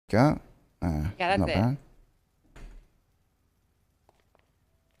Go. Yeah, that's not it. bad.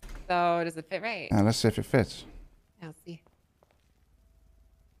 So does it fit right? Let's see if it fits. I'll see.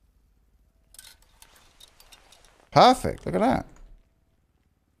 Perfect. Look at that.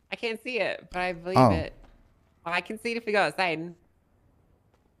 I can't see it, but I believe Oh. it. Well, I can see it if we go outside.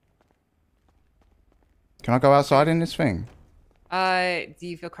 Can I go outside in this thing? Do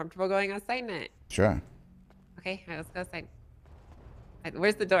you feel comfortable going outside in it? Sure. Okay, all right, let's go outside.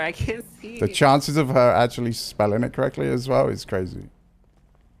 Where's the door? I can't see. The chances of her actually spelling it correctly as well is crazy.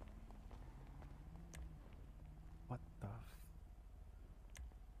 What the?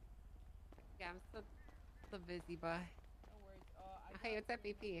 Yeah, I'm so busy, boy. Hey, what's up,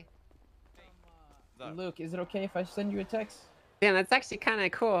 BP? Luke, is it okay if I send you a text? Damn, that's actually kind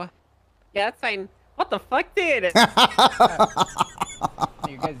of cool. Yeah, that's fine. What the fuck, dude? Hey,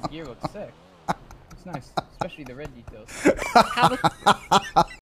 your guys' gear looks sick. It's nice, especially the red details. How the